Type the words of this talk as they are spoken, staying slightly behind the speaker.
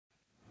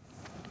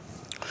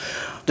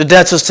The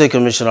Delta State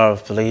Commissioner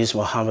of Police,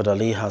 Mohammed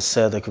has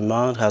said the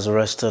command has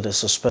arrested a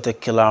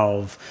suspected killer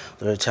of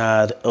the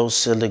retired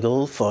OC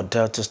Legal for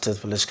Delta State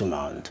Police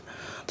Command.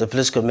 The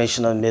police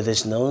commissioner made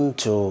this known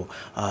to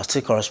our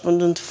state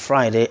correspondent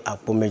Friday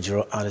at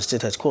Pomejiro at the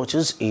state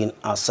headquarters in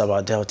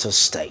Asaba, Delta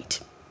State.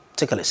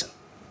 Take a listen.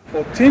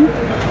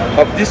 14th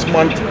of this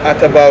month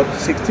at about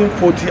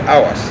 16:40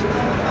 hours,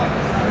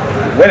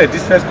 when a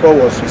distress call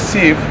was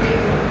received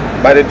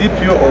by the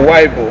DPO of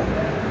Waibo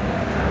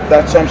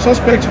that some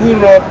suspects who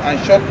robbed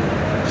and shot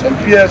some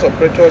POS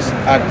operators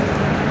at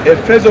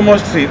Efezomo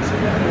Street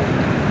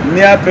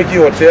near Beki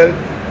Hotel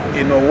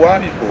in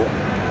Owaibo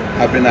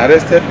have been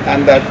arrested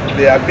and that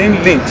they are being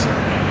linked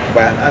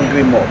by an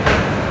angry mob.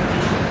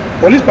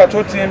 Police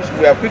patrol teams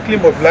were quickly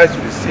mobilized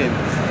to the scene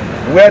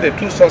where the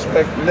two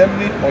suspects,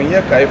 namely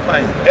Onyeka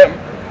Ifeanyi M,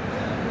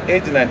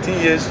 age 19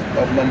 years,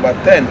 of number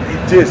 10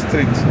 EJ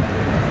Street,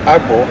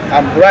 Agbo,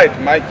 and Bright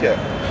Michael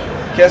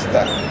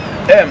Kester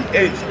M,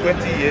 age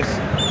 20 years,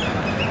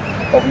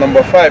 of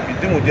number 5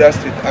 Idimudia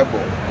Street, Agbo,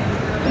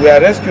 were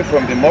rescued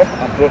from the mob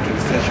and brought to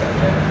the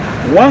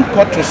station. One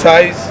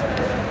cut-to-size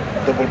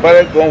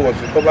double-barrel gun was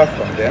recovered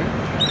from them.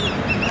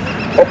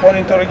 Upon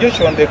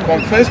interrogation, they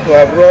confessed to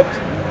have robbed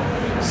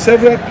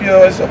several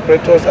POS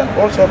operators and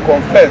also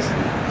confessed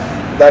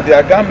that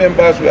their gang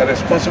members were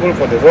responsible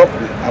for the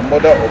robbery and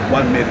murder of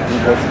one Mary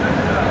Ngozi,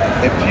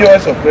 a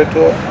POS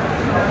operator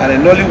and a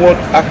Nollywood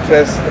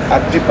actress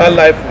at Deeper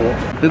Life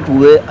Road. People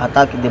will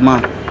attack the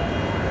man.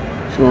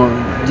 So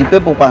the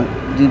people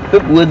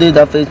who did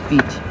that first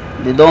pit,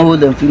 they don't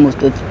hold them Fimo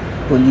State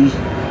Police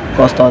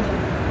custody.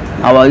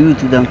 Our youth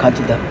then catch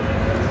them.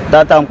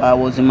 That time I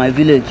was in my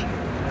village.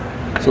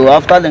 So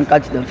after them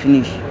catch them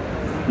finish,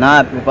 now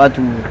I prepare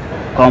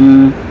to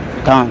come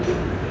town.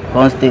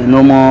 Can't stay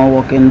no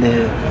more working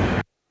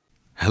there.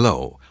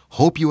 Hello,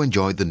 hope you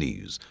enjoyed the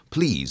news.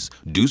 Please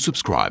do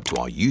subscribe to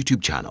our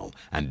YouTube channel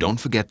and don't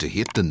forget to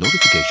hit the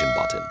notification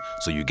button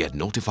so you get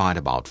notified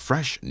about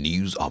fresh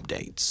news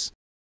updates.